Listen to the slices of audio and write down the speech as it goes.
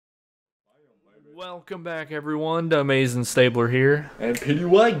Welcome back, everyone. TheAmazingStapler here. And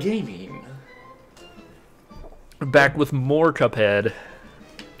Pennywise Gaming. Back with more Cuphead.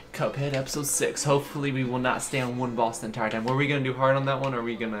 Cuphead episode 6. Hopefully we will not stay on one boss the entire time. Were we going to do hard on that one, or are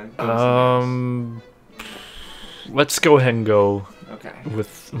we going to go let's go ahead and go okay.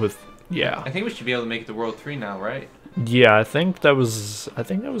 with yeah. I think we should be able to make it to World 3 now, right? Yeah, I think that was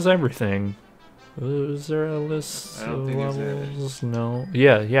everything. Was there a list I don't of think there's levels? No.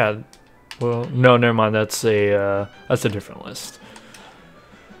 Yeah. Well, no, never mind. That's a different list.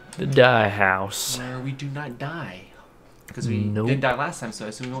 The Die House. Where we do not die. Because we Nope. didn't die last time, so I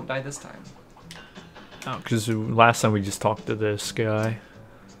assume we won't die this time. Oh, because last time we just talked to this guy.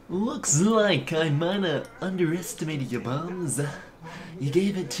 Looks like I might have underestimated your bums. You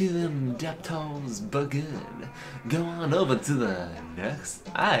gave it to them deptos, but good. Go on over to the next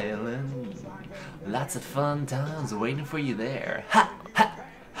island. Lots of fun times waiting for you there. Ha! Ha!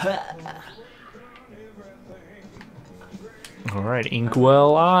 Ha! Alright,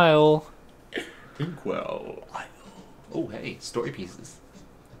 Inkwell Isle. Inkwell Isle. Oh, hey, story pieces.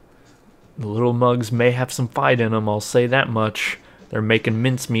 The little mugs may have some fight in them, I'll say that much. They're making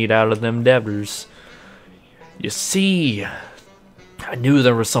mincemeat out of them devers. You see, I knew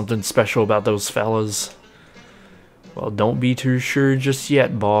there was something special about those fellas. Well, don't be too sure just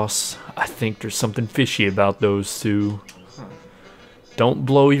yet, boss. I think there's something fishy about those two. Don't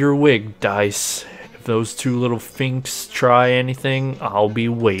blow your wig, Dice. If those two little finks try anything, I'll be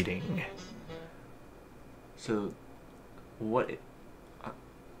waiting. So, what?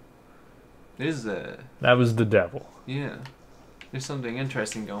 There's a... That was the devil. Yeah. There's something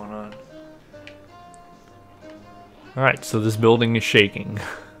interesting going on. Alright, so this building is shaking.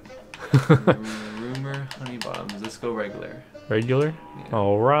 Rumor, honey bottoms. Let's go regular. Regular? Yeah.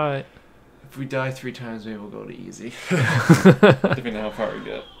 Alright. If we die 3 times, maybe we'll go to easy. Depending on how far we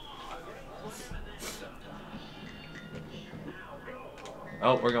get.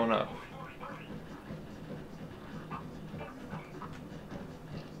 Oh, we're going up.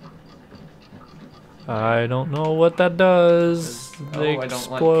 I don't know what that does. They I don't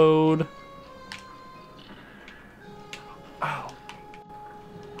explode. Ow.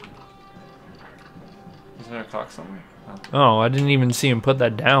 Is there a clock somewhere? Oh, I didn't even see him put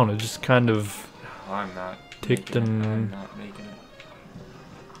that down. It just kind of Oh, I'm not ticked making and... it. I'm not making it.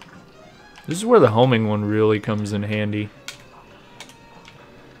 This is where the homing one really comes in handy.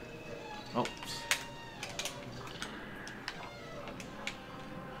 Oh.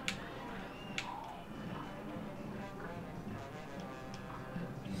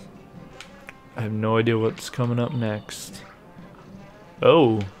 I have no idea what's coming up next.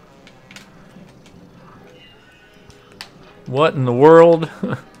 Oh. What in the world?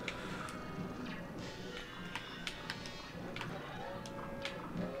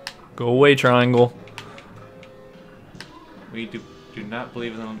 Go away, triangle. We do not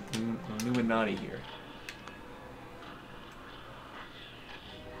believe in the Illuminati here.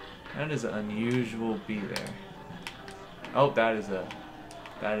 That is an unusual bee there. Oh, that is...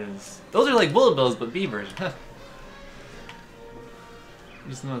 Those are like bullet bills, but beavers.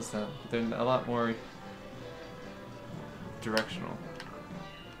 Just noticed that. They're a lot more directional.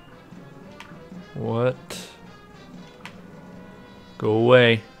 What? Go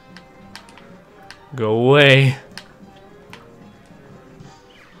away. Go away.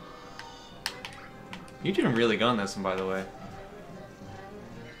 You did really good on this one, by the way.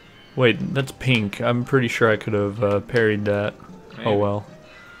 Wait, that's pink. I'm pretty sure I could have parried that. Maybe. Oh well.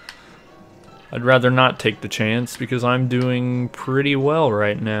 I'd rather not take the chance because I'm doing pretty well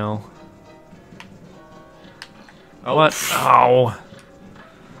right now. Oh. What? Ow.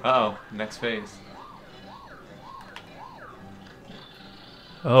 Uh-oh. Next phase.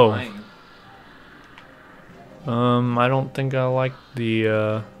 Oh. Flying. I don't think I like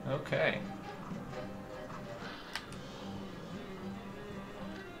the, Okay.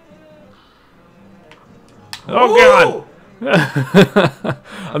 Oh god!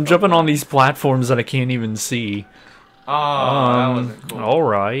 I'm jumping on these platforms that I can't even see. Oh, that wasn't cool.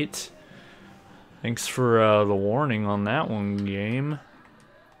 Alright. Thanks for the warning on that one, game.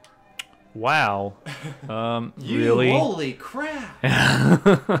 Wow. Really? Holy crap!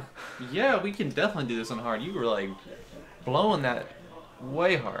 Yeah, we can definitely do this on hard. You were like blowing that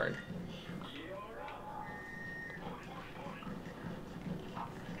way hard.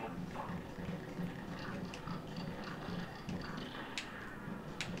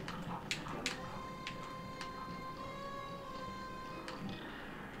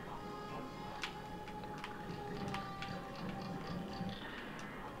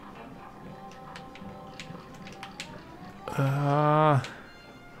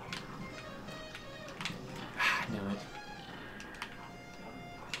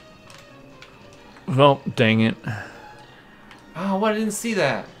 Well, dang it. Oh, what? I didn't see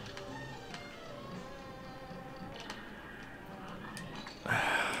that.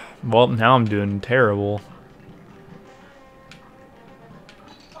 Well, now I'm doing terrible.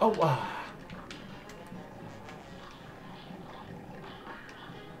 Oh, wow.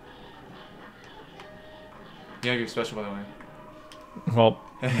 Yeah, you're special, by the way. Well,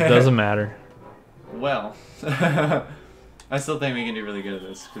 it doesn't matter. Well, I still think we can do really good at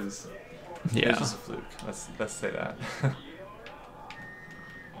this because Yeah. it's just a fluke. Let's say that.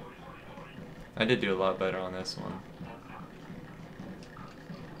 I did do a lot better on this one.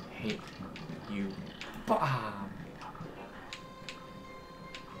 Hate you. Bomb.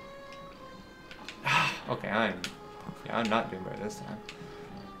 Okay, I'm not doing better this time.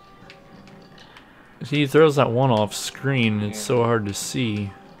 He throws that one off screen. It's Yeah. so hard to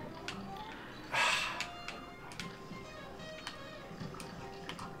see.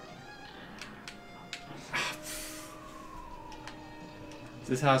 Is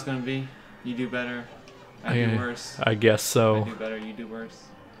this how it's gonna be? You do better, I do worse. I guess so. I do better, you do worse.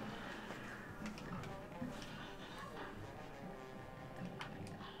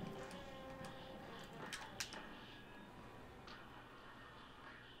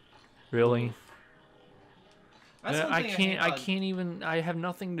 Really? That's one I thing can't. hate I about- can't even. I have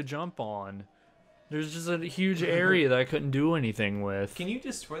nothing to jump on. There's just a huge area that I couldn't do anything with. Can you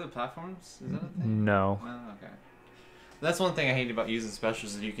destroy the platforms? Is that a thing? No. Oh, okay. That's one thing I hate about using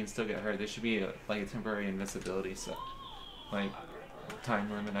specials is you can still get hurt. There should be like a temporary invincibility set, like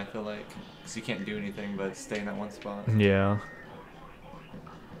time limit. I feel like because you can't do anything but stay in that one spot. Yeah.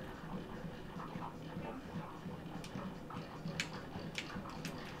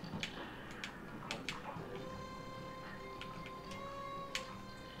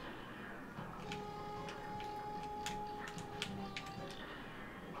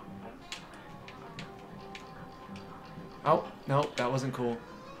 Oh no, that wasn't cool.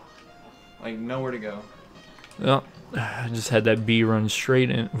 Like nowhere to go. Well, I just had that bee run straight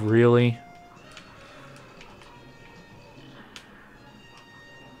in. Really?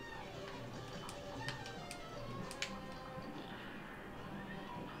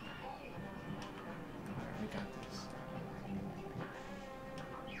 We got this.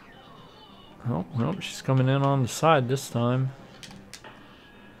 Oh, nope. She's coming in on the side this time.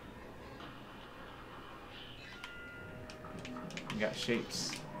 We got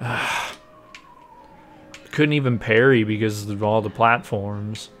shapes. Couldn't even parry because of all the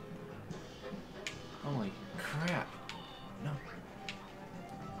platforms. Holy crap! No.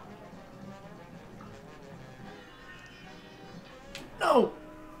 No.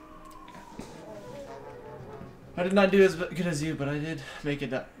 I did not do as good as you, but I did make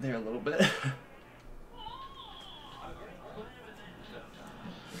it up there a little bit.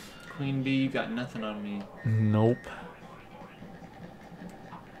 Queen Bee, you got nothing on me. Nope.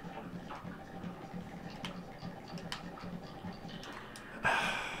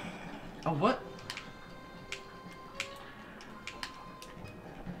 Oh, what?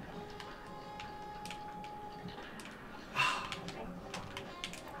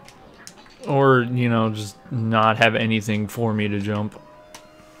 Or, you know, just not have anything for me to jump.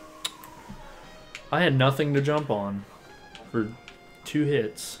 I had nothing to jump on for 2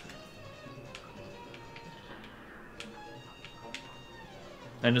 hits.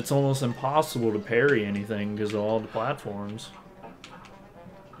 And it's almost impossible to parry anything because of all the platforms.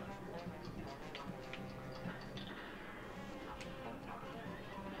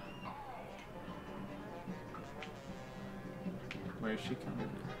 Where is she coming?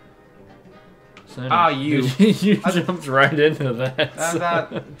 So Ah, you. you jumped right into that.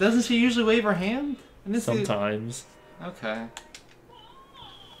 so- Doesn't she usually wave her hand? And this is- Sometimes. Okay.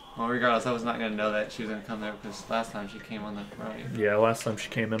 Well, regardless, I was not going to know that she was going to come there because last time she came on the right. Yeah, last time she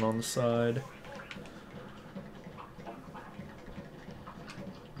came in on the side.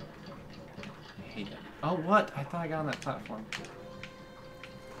 I hate that. Oh, what? I thought I got on that platform.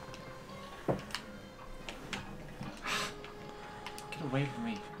 Get away from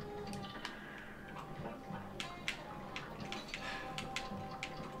me.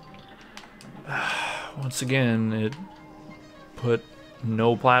 Once again, it put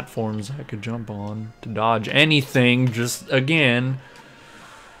no platforms I could jump on to dodge anything, just again.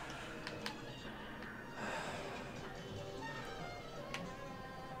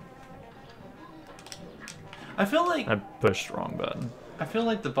 I feel like I pushed the wrong button.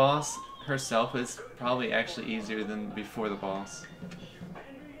 the boss herself is probably actually easier than before the boss.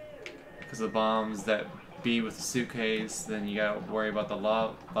 Because the bombs that be with the suitcase, then you gotta worry about the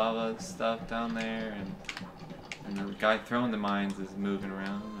lava stuff down there, and the guy throwing the mines is moving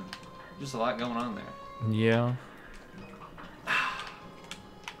around. And Just a lot going on there. Yeah.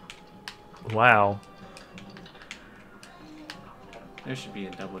 Wow. There should be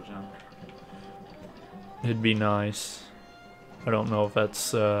a double jump. It'd be nice. I don't know if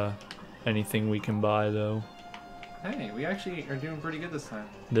that's anything we can buy though. Hey, we actually are doing pretty good this time.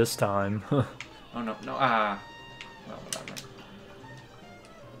 This time. Oh no, no, well, whatever.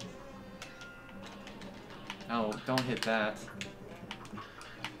 Oh, don't hit that.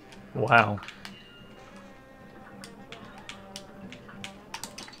 Wow.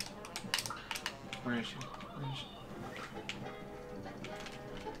 Where is she? Where is she?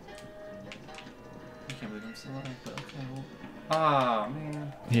 I can't believe I'm still alive, but okay. Well. Ah,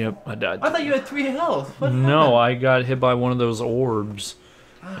 man. Yep, I died. I thought you had 3 health. What No, happened? I got hit by one of those orbs.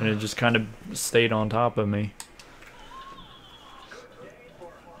 And it just kind of stayed on top of me.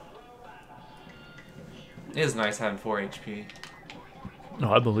 It is nice having 4 HP.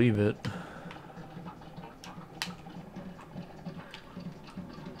 No, I believe it.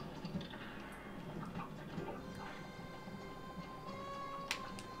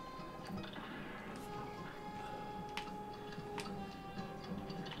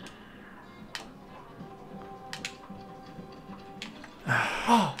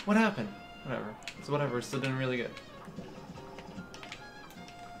 Oh, what happened? Whatever. It's whatever. We're still doing really good.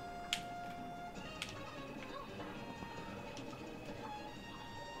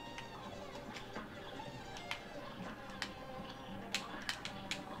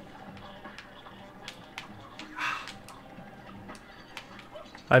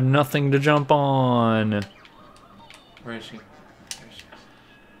 I have nothing to jump on. Where is she? There she is.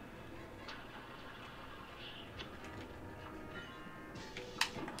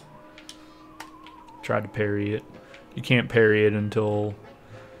 Tried to parry it. You can't parry it until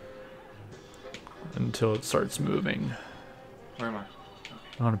it starts moving Where am I?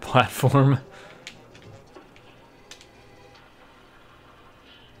 on a platform.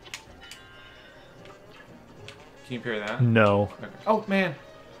 Can you parry that? No. Okay. Oh, man.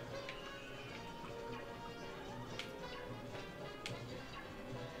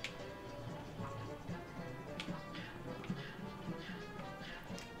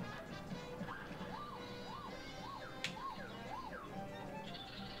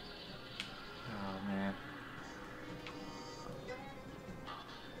 Oh, man.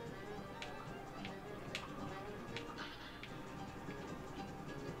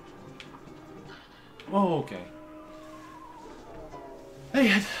 Oh, okay.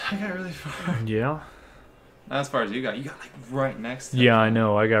 Hey, I got really far. Yeah? Not as far as you got. You got like right next to Yeah, it. I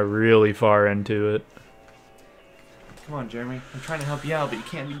know. I got really far into it. Come on, Jeremy. I'm trying to help you out, but you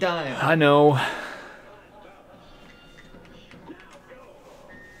can't be dying. I know.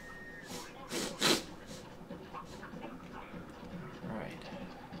 Alright.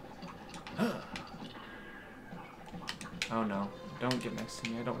 Oh no. Don't get next to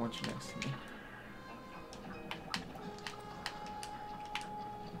me. I don't want you next to me.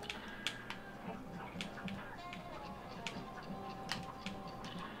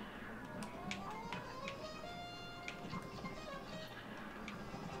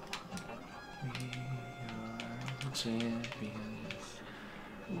 Champions.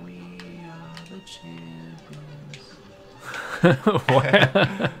 We are the champions.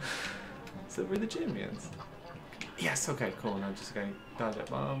 What? So we're the champions. Yes, okay, cool. Now just gotta dodge that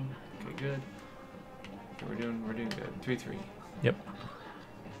bomb. Okay, good. Okay, we're doing good. 3-3. Yep.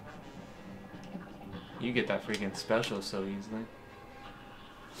 You get that freaking special so easily.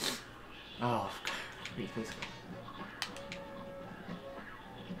 Oh, God. Please go.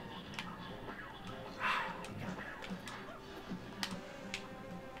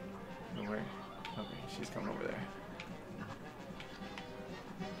 Where? Okay, she's coming over there.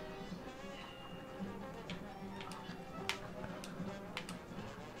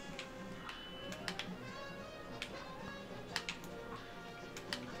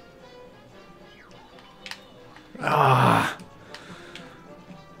 Ah.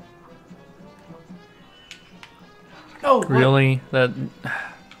 No, what? Really? That.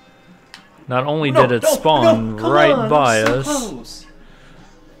 Not only No, did it no, spawn no, come right on, by I'm us. so close.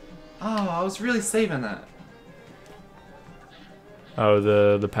 Oh, I was really saving that. Oh,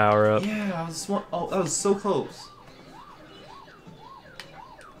 the power up. Yeah, I was. Oh, that was so close.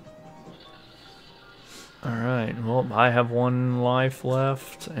 All right. Well, I have 1 life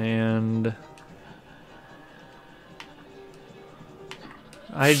left, and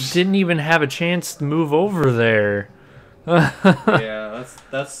I didn't even have a chance to move over there. Yeah,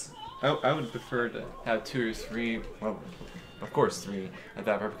 that's. I would prefer to have 2 or 3. Well, of course 3 at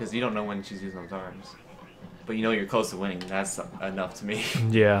that part because you don't know when she's using those arms. But you know you're close to winning. That's enough to me.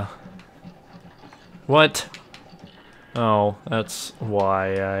 Yeah. What? Oh, that's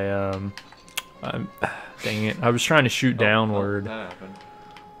why I'm dang it. I was trying to shoot downward. That happened.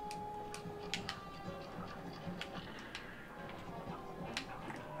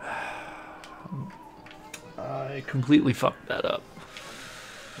 I completely fucked that up.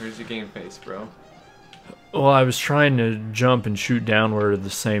 Where's your game face, bro? Well, I was trying to jump and shoot downward at the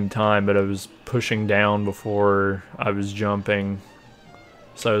same time, but I was pushing down before I was jumping.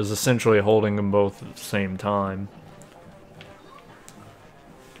 So I was essentially holding them both at the same time.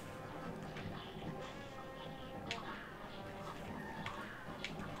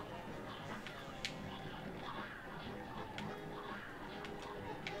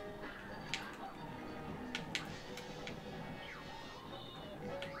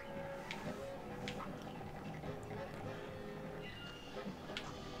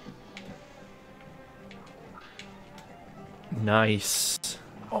 Nice.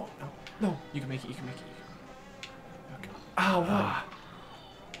 Oh, no. No. You can make it. You can make it. Okay. Oh, what? Come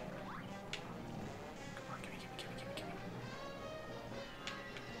on. Give me.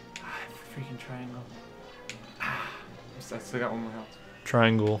 Freaking triangle. I still got one more health.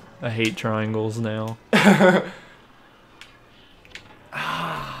 Triangle. I hate triangles now. I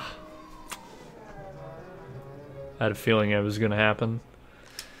had a feeling it was gonna happen.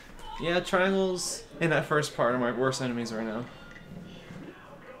 Yeah, triangles in that first part are my worst enemies right now.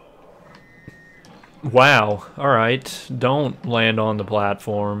 Wow. Alright. Don't land on the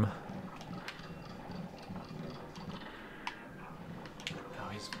platform. Oh,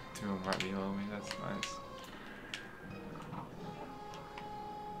 he's threw him right below me. That's nice.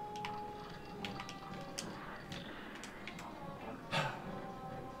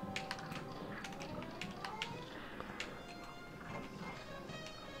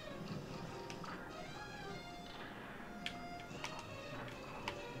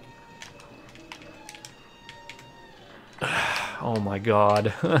 Oh my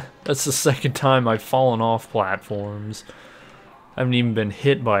god. That's the second time I've fallen off platforms. I haven't even been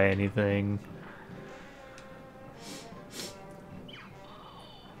hit by anything.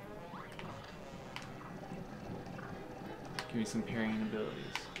 Give me some parrying abilities.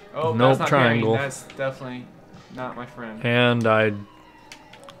 Oh, Nope, that's not triangle. Parrying. That's definitely not my friend. And I...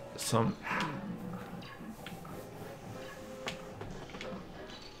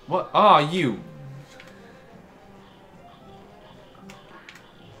 What? Oh, you!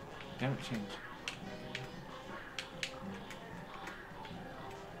 Damn it, change.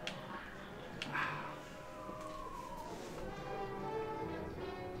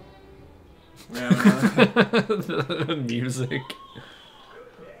 the music.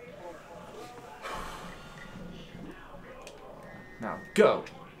 Now, go!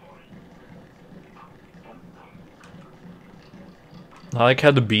 I like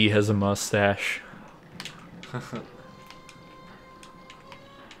how the bee has a mustache.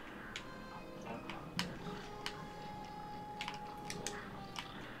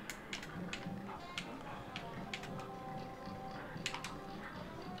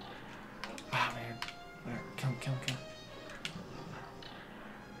 Kill him.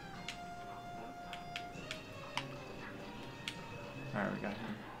 Alright, we got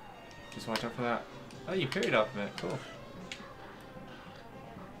him. Just watch out for that. Oh, you parried off of it. Cool.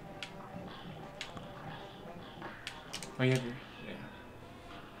 Oh, you have your... Yeah.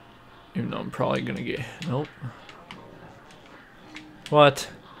 Even though I'm probably gonna get... Nope. What?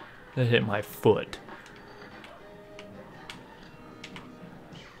 That hit my foot.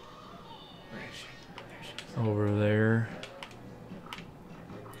 Where is she? There she is. Over there.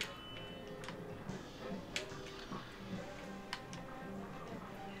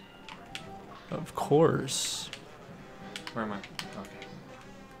 Of course. Where am I? Okay.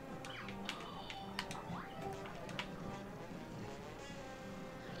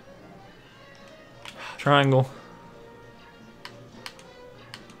 Triangle.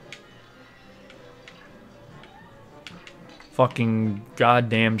 Fucking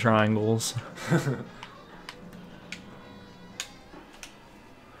goddamn triangles.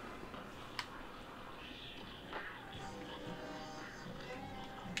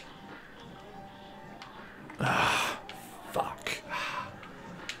 Fuck.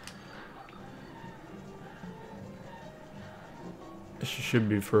 This should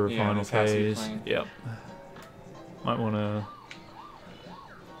be for a Yeah, final this has to be phase. playing. Yep. Might wanna...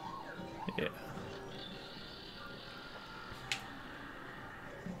 Yeah.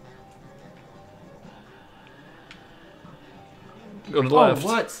 Go to the left. Oh,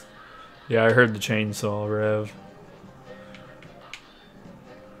 what? Yeah, I heard the chainsaw rev.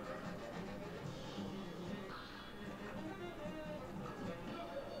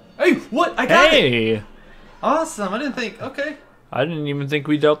 Hey, what? I got it! Hey! Awesome, I didn't think, okay. I didn't even think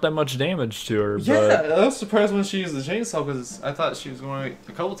we dealt that much damage to her, Yeah, but... I was surprised when she used the chainsaw because I thought she was going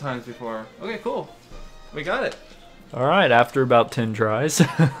a couple times before. Okay, cool. We got it. Alright, after about 10 tries.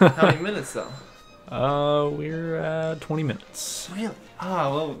 How many minutes though? We're at 20 minutes. Really?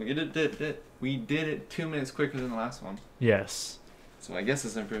 Ah, well, we did it 2 minutes quicker than the last one. Yes. So I guess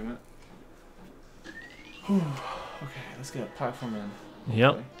it's an improvement. Whew. Okay, let's get a platform in.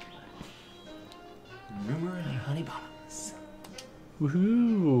 Yep. Okay. Rumor and honey bottoms.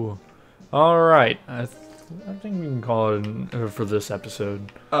 Woohoo! Alright, I think we can call it for this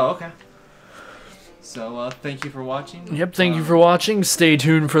episode. Oh, okay. So, thank you for watching. Yep, thank you for watching. Stay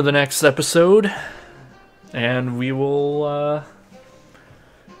tuned for the next episode. And we will,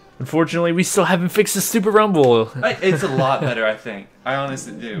 unfortunately, we still haven't fixed the stupid rumble. It's a lot better, I think. I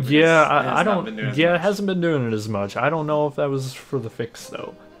honestly do. Yeah, I don't. Yeah, it hasn't been doing it as much. I don't know if that was for the fix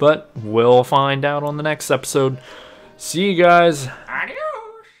though, but we'll find out on the next episode. See you guys.